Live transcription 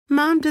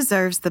Mom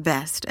deserves the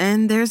best,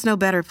 and there's no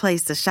better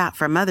place to shop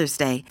for Mother's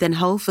Day than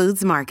Whole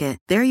Foods Market.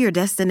 They're your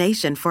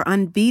destination for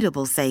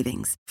unbeatable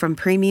savings, from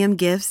premium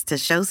gifts to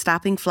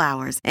show-stopping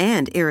flowers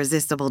and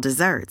irresistible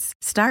desserts.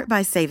 Start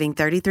by saving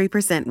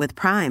 33% with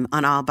Prime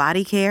on all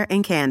body care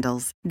and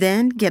candles.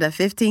 Then get a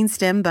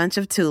 15-stem bunch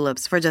of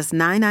tulips for just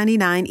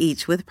 $9.99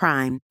 each with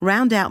Prime.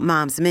 Round out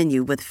Mom's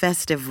menu with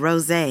festive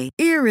rosé,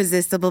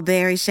 irresistible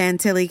berry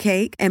chantilly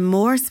cake, and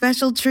more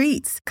special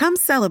treats. Come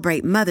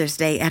celebrate Mother's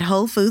Day at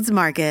Whole Foods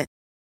Market.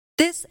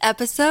 This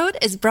episode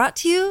is brought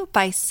to you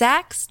by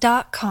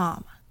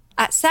Sax.com.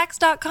 At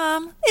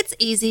Sax.com, it's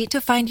easy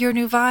to find your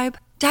new vibe.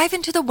 Dive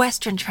into the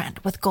Western trend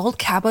with gold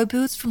cowboy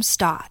boots from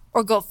Stott,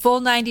 or go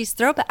full 90s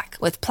throwback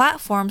with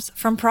platforms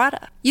from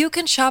Prada. You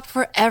can shop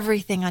for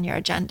everything on your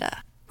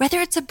agenda, whether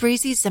it's a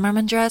breezy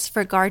Zimmermann dress for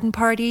a garden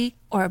party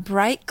or a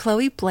bright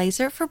Chloe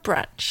blazer for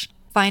brunch.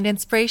 Find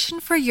inspiration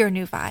for your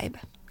new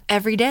vibe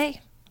every day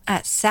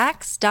at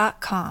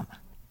Sax.com.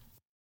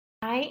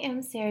 I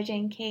am Sarah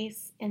Jane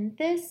Case, and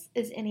this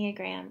is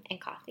Enneagram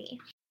and Coffee.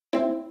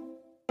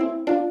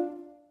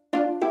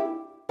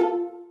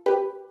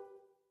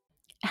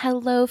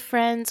 Hello,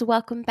 friends.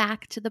 Welcome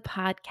back to the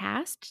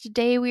podcast.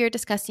 Today we are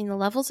discussing the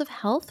levels of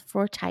health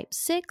for type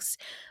 6,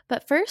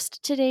 but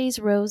first, today's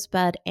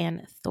rosebud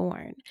and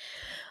thorn.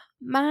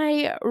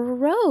 My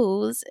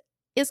rose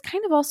is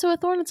kind of also a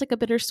thorn. It's like a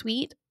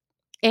bittersweet.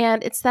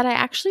 And it's that I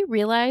actually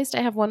realized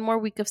I have one more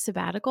week of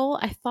sabbatical.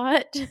 I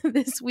thought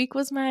this week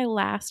was my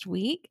last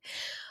week,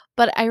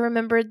 but I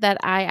remembered that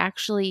I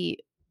actually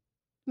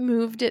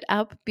moved it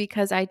up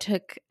because I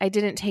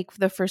didn't take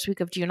the first week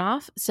of June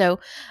off. So,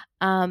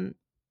 fun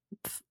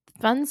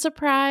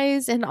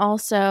surprise. And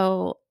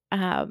also,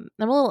 I'm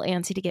a little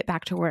antsy to get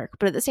back to work,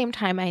 but at the same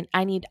time,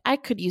 I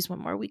could use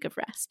one more week of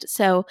rest.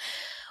 So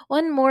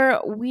one more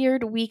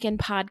weird week in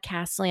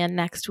podcast land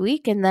next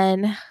week, and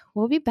then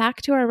we'll be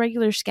back to our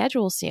regular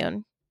schedule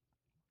soon.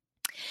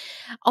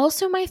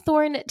 Also, my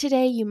thorn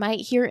today, you might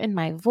hear in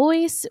my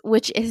voice,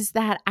 which is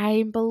that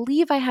I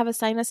believe I have a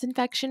sinus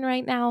infection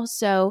right now.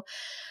 So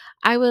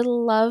I would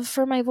love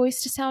for my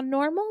voice to sound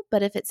normal,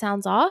 but if it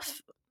sounds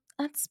off,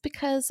 that's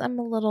because I'm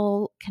a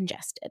little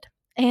congested.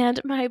 And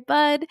my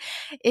bud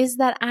is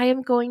that I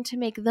am going to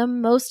make the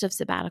most of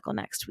sabbatical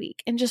next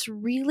week and just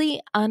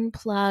really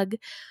unplug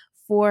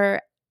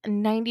for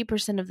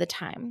 90% of the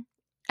time.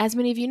 As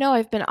many of you know,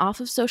 I've been off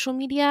of social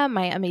media.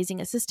 My amazing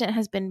assistant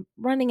has been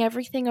running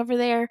everything over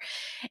there,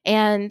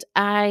 and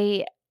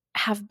I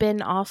have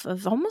been off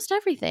of almost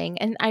everything.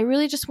 And I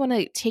really just want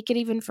to take it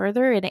even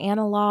further and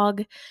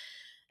analog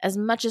as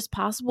much as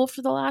possible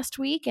for the last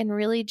week and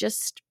really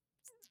just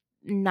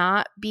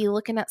not be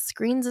looking at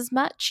screens as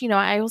much. You know,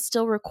 I will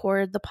still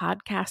record the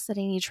podcast that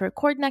I need to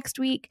record next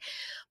week,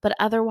 but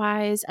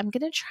otherwise I'm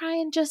going to try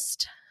and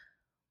just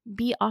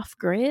be off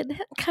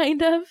grid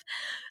kind of.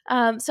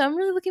 So I'm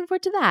really looking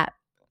forward to that.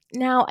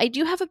 Now, I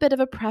do have a bit of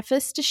a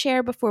preface to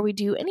share before we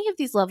do any of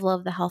these level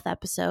of the health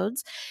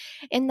episodes.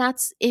 And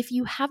that's if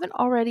you haven't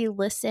already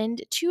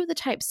listened to the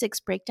type 6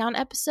 breakdown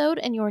episode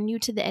and you're new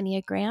to the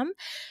Enneagram,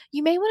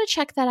 you may want to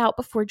check that out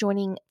before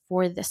joining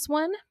for this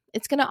one.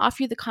 It's going to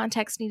offer you the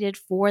context needed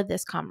for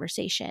this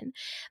conversation.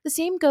 The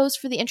same goes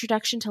for the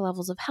Introduction to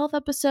Levels of Health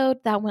episode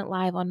that went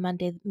live on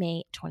Monday,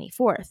 May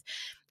 24th.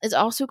 It's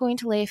also going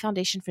to lay a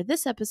foundation for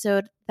this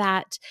episode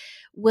that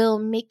will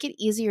make it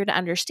easier to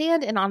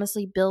understand and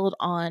honestly build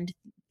on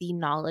the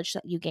knowledge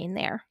that you gain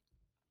there.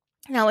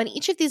 Now, in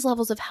each of these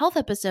levels of health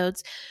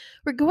episodes,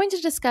 we're going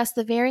to discuss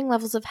the varying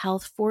levels of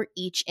health for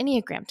each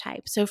Enneagram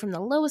type. So from the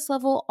lowest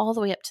level all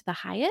the way up to the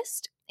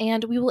highest.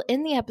 And we will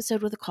end the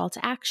episode with a call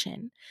to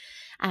action.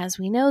 As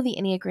we know, the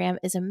Enneagram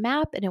is a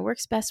map and it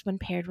works best when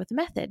paired with a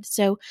method.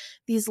 So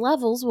these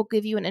levels will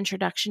give you an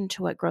introduction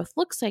to what growth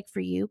looks like for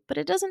you, but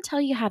it doesn't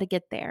tell you how to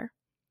get there.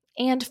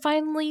 And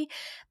finally,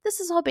 this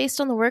is all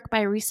based on the work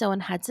by Riso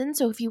and Hudson.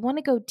 So if you want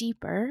to go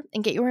deeper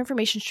and get your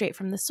information straight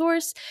from the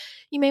source,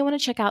 you may want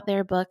to check out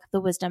their book,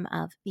 The Wisdom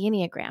of the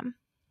Enneagram.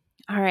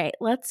 All right,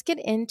 let's get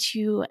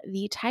into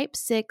the type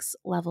 6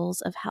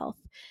 levels of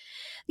health.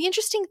 The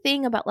interesting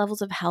thing about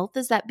levels of health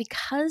is that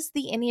because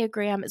the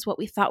Enneagram is what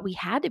we thought we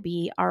had to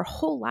be our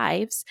whole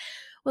lives,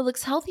 what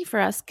looks healthy for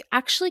us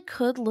actually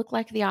could look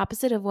like the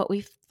opposite of what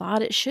we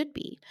thought it should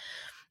be.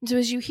 So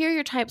as you hear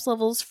your types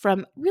levels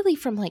from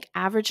like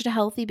average to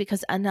healthy,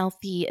 because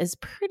unhealthy is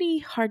pretty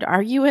hard to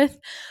argue with,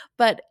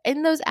 but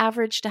in those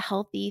average to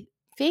healthy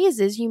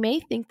phases, you may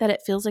think that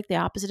it feels like the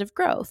opposite of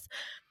growth.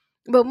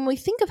 But when we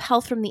think of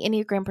health from the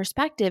Enneagram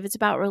perspective, it's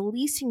about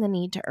releasing the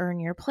need to earn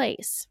your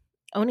place,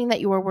 owning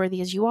that you are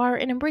worthy as you are,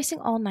 and embracing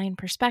all 9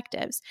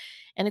 perspectives.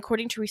 And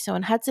according to Riso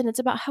and Hudson, it's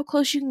about how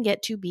close you can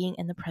get to being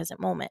in the present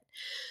moment.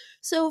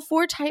 So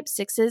for type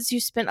 6s who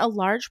spent a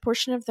large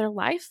portion of their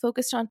life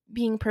focused on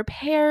being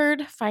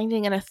prepared,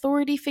 finding an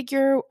authority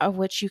figure of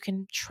which you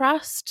can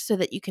trust so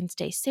that you can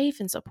stay safe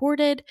and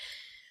supported,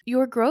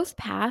 your growth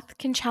path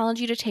can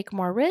challenge you to take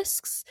more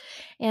risks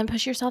and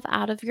push yourself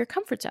out of your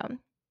comfort zone.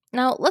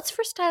 Now, let's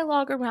first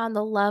dialogue around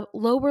the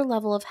lower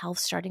level of health,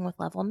 starting with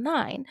level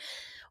 9,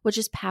 which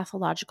is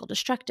pathological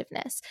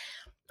destructiveness.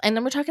 And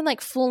then we're talking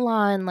like full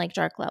on like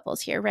dark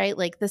levels here, right?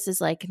 Like this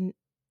is like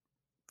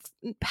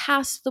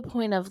past the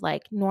point of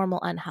like normal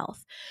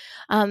unhealth,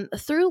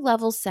 through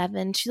level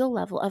 7 to the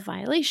level of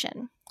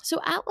violation. So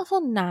at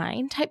level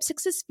 9, type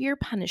 6s fear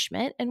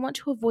punishment and want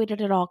to avoid it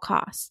at all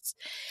costs.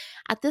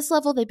 At this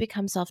level, they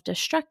become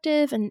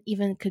self-destructive and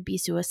even could be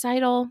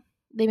suicidal.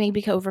 They may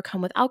be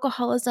overcome with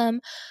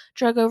alcoholism,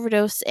 drug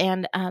overdose,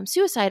 and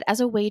suicide as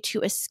a way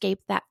to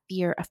escape that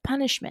fear of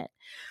punishment.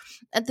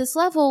 At this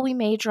level, we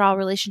may draw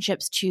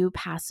relationships to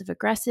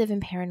passive-aggressive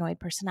and paranoid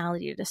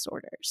personality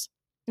disorders.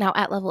 Now,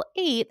 at level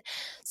 8,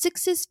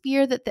 6s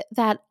fear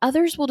that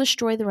others will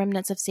destroy the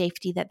remnants of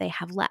safety that they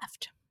have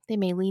left. They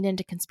may lean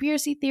into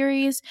conspiracy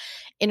theories,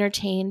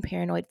 entertain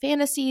paranoid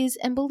fantasies,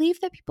 and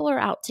believe that people are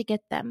out to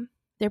get them.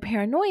 Their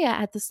paranoia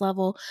at this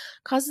level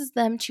causes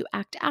them to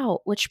act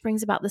out, which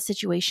brings about the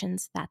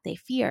situations that they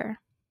fear.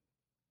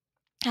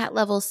 At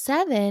level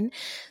 7,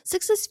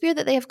 6s fear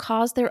that they have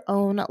caused their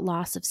own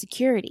loss of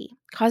security,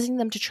 causing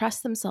them to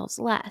trust themselves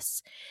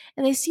less.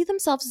 And they see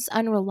themselves as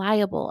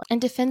unreliable and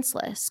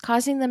defenseless,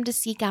 causing them to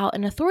seek out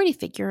an authority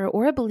figure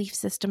or a belief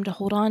system to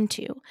hold on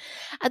to.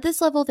 At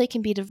this level, they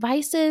can be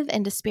divisive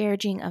and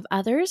disparaging of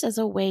others as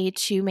a way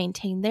to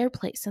maintain their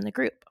place in the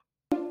group.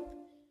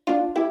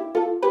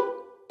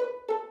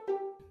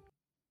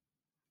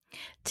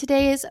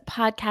 Today's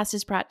podcast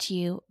is brought to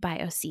you by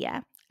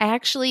Osea. I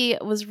actually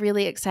was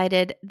really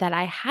excited that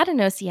I had an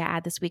Osea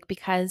ad this week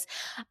because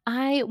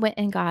I went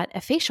and got a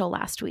facial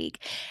last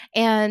week,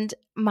 and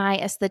my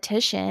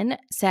esthetician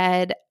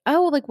said,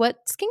 "Oh, like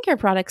what skincare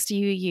products do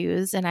you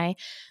use?" And I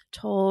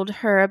told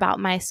her about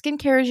my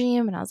skincare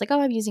regime, and I was like, "Oh,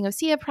 I'm using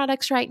Osea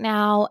products right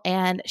now,"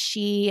 and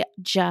she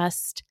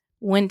just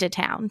went to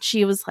town.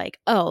 She was like,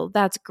 "Oh,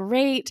 that's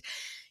great."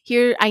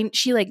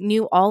 She like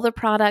knew all the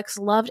products,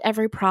 loved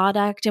every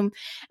product, and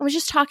was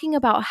just talking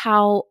about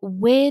how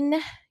when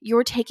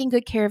you're taking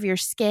good care of your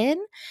skin,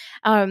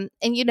 and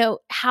you know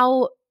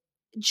how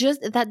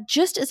just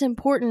as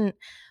important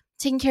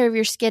taking care of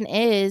your skin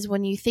is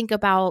when you think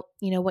about,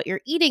 you know, what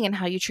you're eating and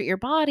how you treat your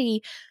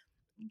body.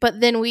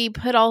 But then we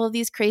put all of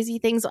these crazy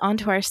things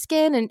onto our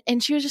skin,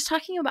 and she was just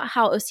talking about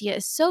how Osea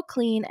is so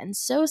clean and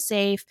so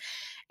safe.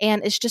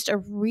 And it's just a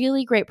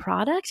really great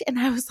product. And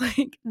I was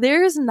like,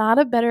 there's not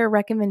a better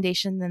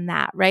recommendation than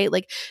that, right?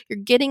 Like you're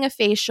getting a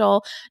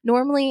facial.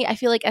 Normally, I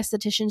feel like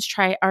estheticians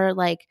are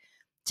like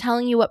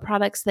telling you what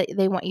products that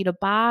they want you to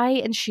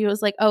buy. And she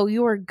was like, oh,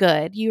 you are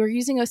good. You are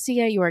using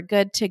Osea. You are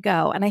good to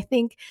go. And I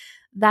think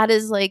that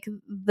is like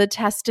the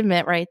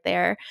testament right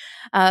there.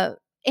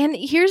 And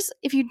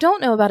if you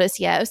don't know about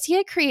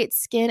Osea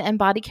creates skin and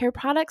body care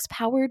products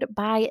powered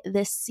by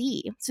the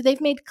sea. So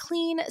they've made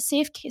clean,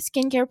 safe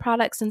skincare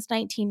products since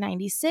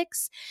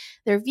 1996.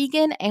 They're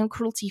vegan and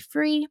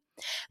cruelty-free.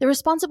 They're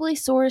responsibly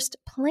sourced,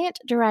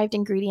 plant-derived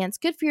ingredients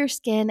good for your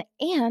skin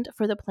and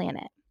for the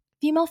planet.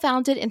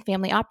 Female-founded and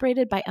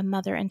family-operated by a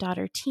mother and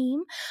daughter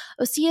team,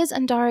 Osea's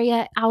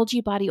Undaria algae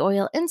body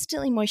oil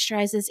instantly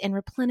moisturizes and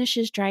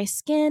replenishes dry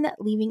skin,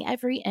 leaving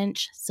every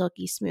inch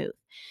silky smooth.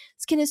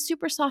 Skin is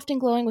super soft and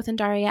glowing with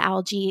Undaria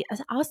algae,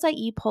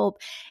 acai pulp,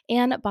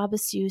 and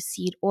babassu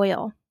seed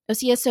oil.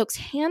 Osea soaks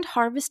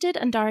hand-harvested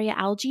Undaria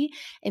algae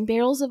in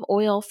barrels of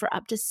oil for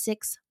up to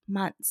 6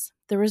 months.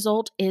 The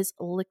result is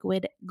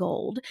liquid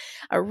gold,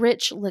 a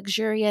rich,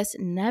 luxurious,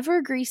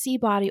 never greasy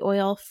body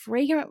oil,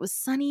 fragrant with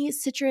sunny,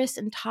 citrus,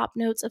 and top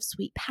notes of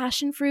sweet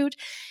passion fruit.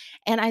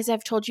 And as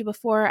I've told you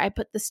before, I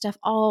put this stuff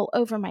all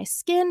over my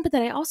skin, but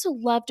then I also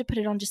love to put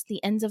it on just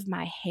the ends of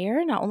my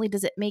hair. Not only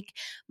does it make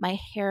my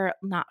hair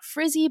not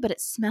frizzy, but it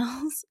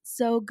smells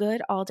so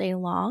good all day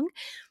long.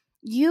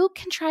 You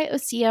can try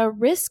Osea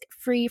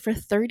risk-free for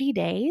 30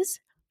 days.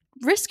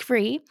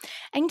 Risk-free,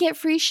 and get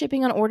free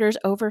shipping on orders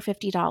over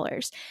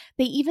 $50.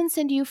 They even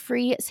send you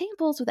free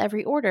samples with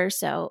every order,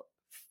 so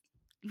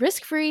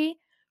risk-free,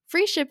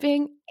 free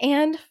shipping,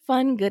 and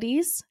fun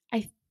goodies.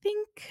 I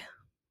think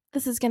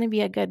this is going to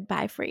be a good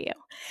buy for you.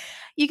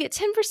 You get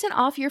 10%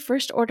 off your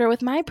first order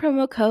with my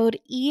promo code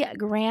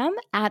EGRAM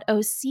at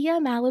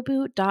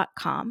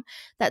OseaMalibu.com.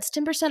 That's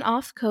 10%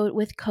 off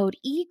with code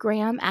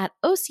EGRAM at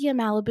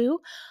OseaMalibu,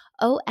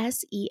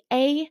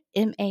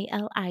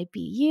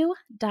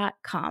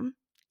 OseaMalibu.com.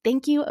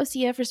 Thank you,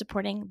 Osea, for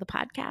supporting the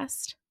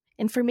podcast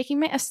and for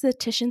making my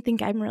esthetician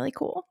think I'm really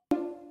cool.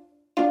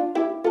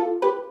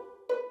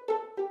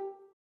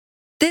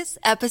 This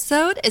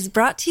episode is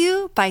brought to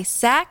you by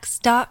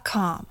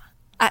Saks.com.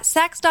 At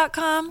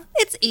Saks.com,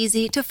 it's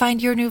easy to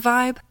find your new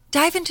vibe.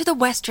 Dive into the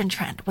Western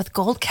trend with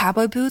gold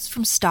cowboy boots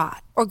from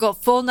Stott, or go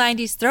full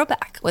 90s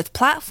throwback with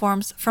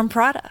platforms from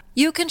Prada.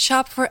 You can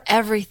shop for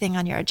everything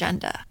on your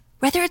agenda,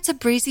 whether it's a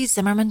breezy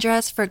Zimmermann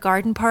dress for a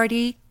garden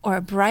party or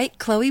a bright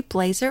Chloe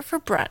blazer for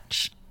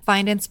brunch.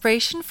 Find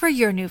inspiration for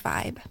your new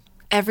vibe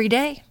every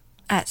day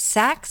at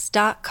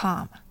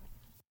Saks.com.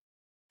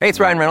 Hey, it's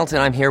Ryan Reynolds,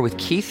 and I'm here with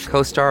Keith,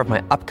 co-star of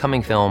my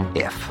upcoming film,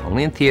 If,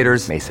 only in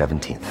theaters May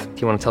 17th.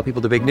 Do you want to tell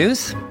people the big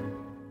news?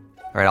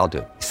 All right, I'll do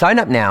it. Sign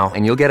up now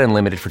and you'll get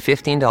unlimited for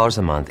 $15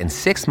 a month and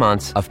 6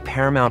 months of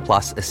Paramount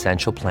Plus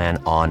Essential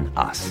Plan on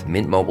us.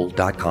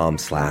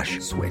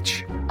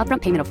 MintMobile.com/switch.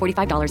 Upfront payment of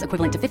 $45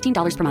 equivalent to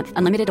 $15 per month.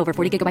 Unlimited over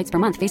 40 gigabytes per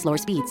month. Face lower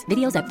speeds.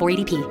 Videos at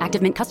 480p.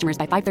 Active Mint customers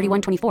by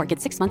 531.24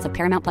 get 6 months of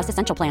Paramount Plus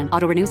Essential Plan.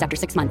 Auto renews after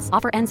 6 months.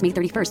 Offer ends May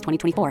 31st,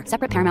 2024.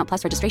 Separate Paramount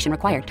Plus registration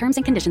required. Terms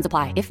and conditions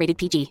apply if rated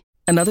PG.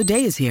 Another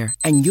day is here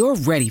and you're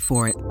ready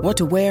for it. What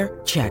to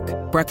wear? Check.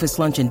 Breakfast,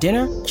 lunch, and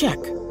dinner? Check.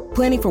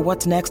 Planning for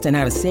what's next and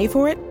how to save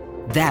for it?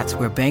 That's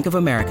where Bank of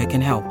America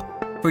can help.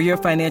 For your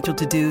financial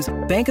to-dos,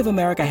 Bank of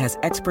America has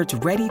experts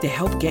ready to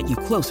help get you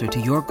closer to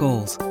your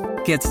goals.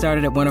 Get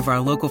started at one of our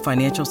local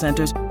financial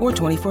centers or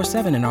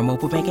 24/7 in our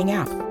mobile banking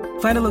app.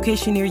 Find a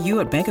location near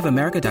you at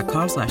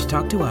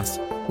bankofamerica.com/talktous.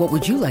 What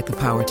would you like the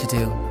power to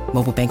do?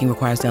 Mobile banking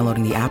requires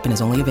downloading the app and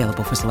is only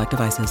available for select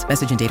devices.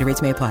 Message and data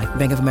rates may apply.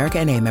 Bank of America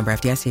N.A., member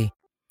FDIC.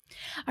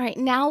 All right,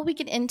 now we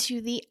get into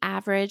the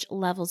average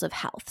levels of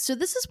health. So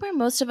this is where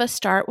most of us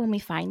start when we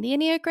find the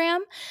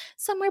Enneagram,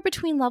 somewhere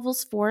between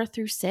levels 4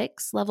 through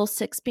 6, level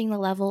 6 being the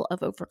level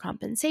of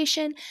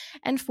overcompensation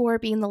and 4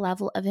 being the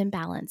level of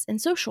imbalance in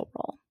social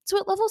role. So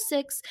at level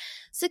 6,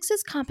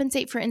 6s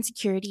compensate for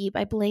insecurity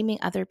by blaming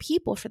other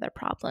people for their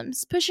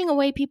problems, pushing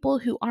away people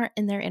who aren't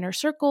in their inner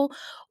circle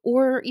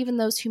or even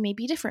those who may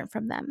be different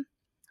from them.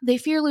 They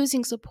fear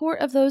losing support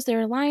of those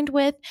they're aligned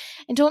with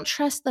and don't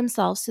trust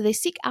themselves, so they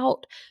seek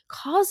out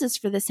causes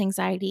for this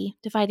anxiety,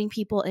 dividing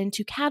people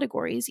into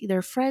categories,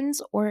 either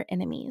friends or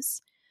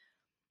enemies.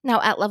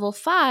 Now, at level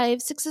 5,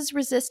 6s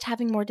resist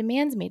having more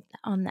demands made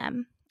on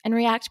them and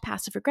react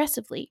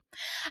passive-aggressively.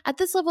 At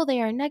this level, they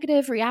are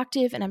negative,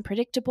 reactive, and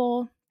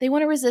unpredictable. They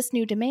want to resist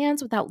new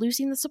demands without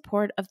losing the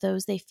support of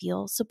those they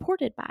feel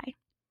supported by.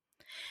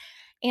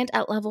 And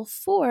at level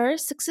 4,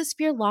 6s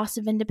fear loss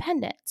of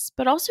independence,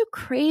 but also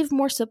crave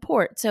more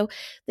support. So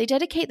they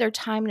dedicate their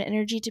time and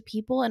energy to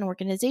people and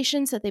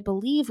organizations that they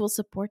believe will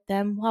support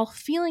them while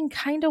feeling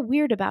kind of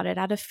weird about it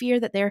out of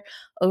fear that they're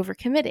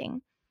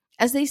overcommitting.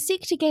 As they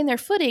seek to gain their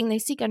footing, they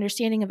seek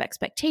understanding of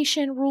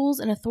expectation, rules,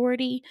 and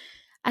authority.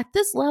 At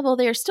this level,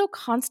 they are still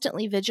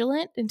constantly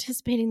vigilant,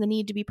 anticipating the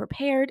need to be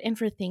prepared and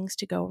for things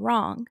to go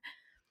wrong.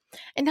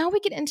 And now we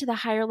get into the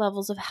higher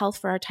levels of health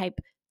for our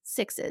type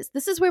 6s.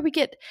 This is where we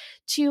get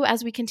to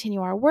as we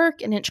continue our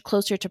work and inch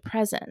closer to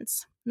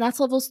presence. And that's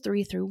levels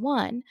 3 through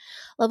 1.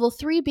 Level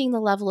 3 being the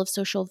level of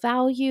social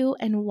value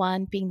and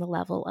 1 being the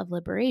level of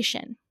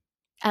liberation.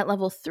 At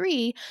level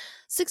 3,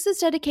 6s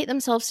dedicate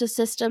themselves to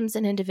systems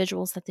and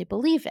individuals that they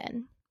believe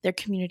in. They're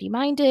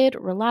community-minded,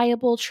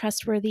 reliable,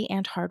 trustworthy,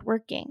 and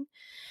hardworking.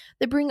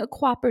 They bring a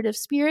cooperative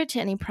spirit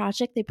to any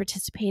project they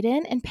participate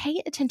in and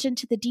pay attention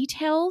to the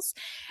details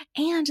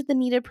and the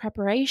needed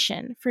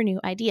preparation for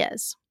new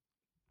ideas.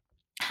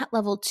 At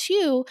level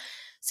 2,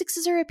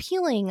 6s are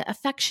appealing,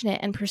 affectionate,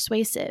 and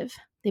persuasive.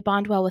 They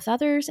bond well with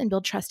others and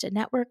build trusted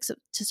networks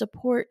to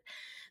support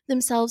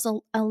themselves,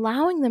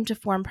 allowing them to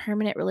form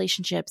permanent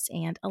relationships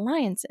and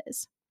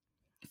alliances.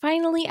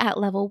 Finally, at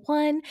level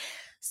 1,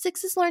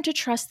 6s learn to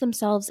trust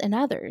themselves and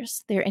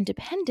others. They're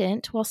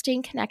independent while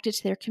staying connected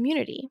to their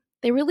community.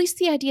 They release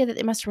the idea that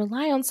they must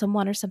rely on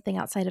someone or something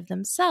outside of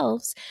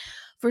themselves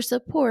for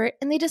support,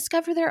 and they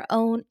discover their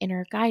own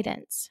inner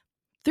guidance.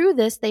 Through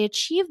this, they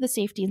achieve the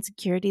safety and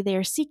security they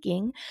are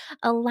seeking,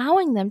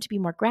 allowing them to be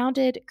more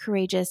grounded,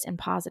 courageous, and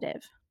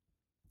positive.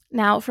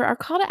 Now, for our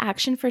call to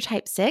action for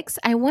type 6,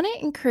 I want to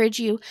encourage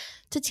you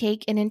to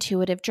take an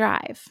intuitive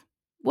drive.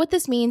 What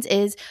this means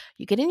is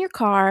you get in your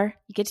car,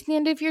 you get to the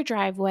end of your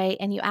driveway,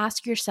 and you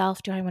ask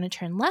yourself, do I want to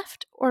turn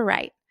left or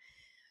right?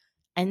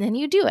 And then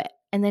you do it.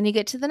 And then you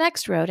get to the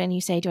next road and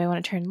you say, do I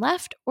want to turn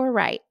left or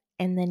right?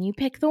 And then you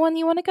pick the one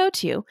you want to go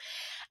to.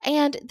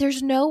 And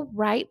there's no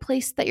right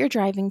place that you're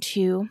driving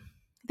to.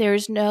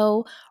 There's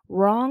no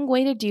wrong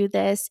way to do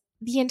this.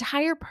 The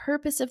entire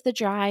purpose of the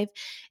drive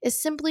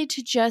is simply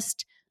to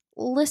just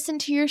listen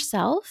to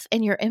yourself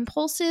and your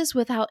impulses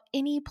without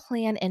any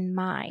plan in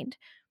mind.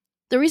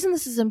 The reason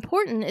this is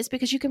important is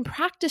because you can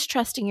practice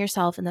trusting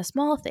yourself in the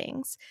small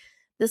things,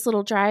 this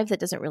little drive that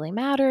doesn't really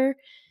matter,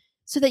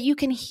 so that you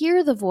can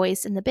hear the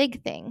voice in the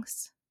big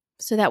things,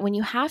 so that when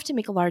you have to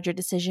make a larger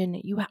decision,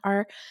 you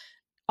are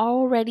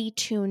already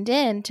tuned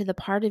in to the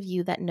part of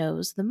you that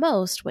knows the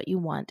most what you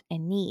want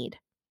and need.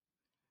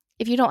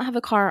 If you don't have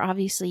a car,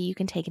 obviously you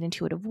can take an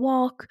intuitive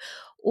walk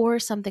or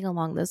something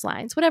along those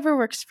lines, whatever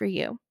works for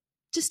you.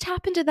 Just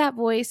tap into that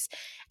voice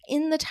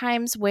in the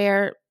times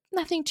where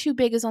nothing too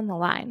big is on the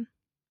line.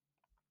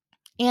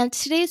 And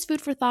today's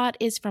food for thought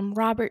is from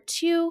Robert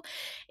Tew.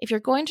 If you're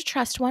going to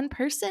trust one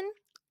person,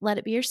 let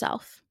it be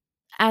yourself.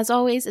 As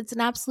always, it's an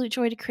absolute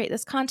joy to create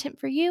this content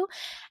for you,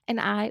 and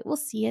I will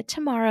see you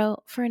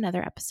tomorrow for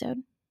another episode.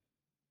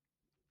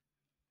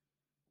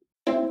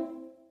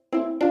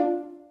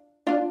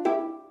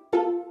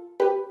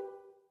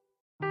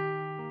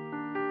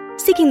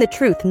 Seeking the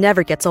truth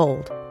never gets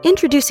old.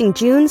 Introducing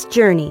June's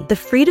Journey, the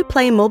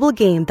free-to-play mobile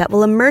game that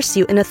will immerse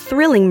you in a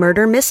thrilling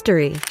murder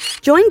mystery.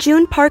 Join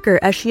June Parker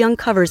as she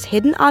uncovers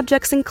hidden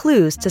objects and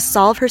clues to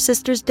solve her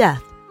sister's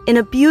death in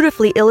a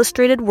beautifully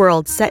illustrated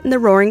world set in the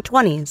Roaring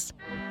 20s.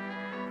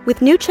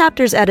 With new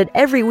chapters added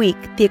every week,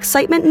 the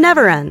excitement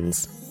never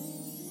ends.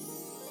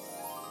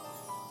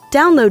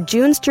 Download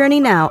June's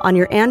Journey now on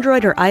your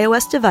Android or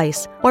iOS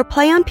device, or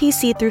play on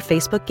PC through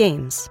Facebook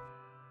Games.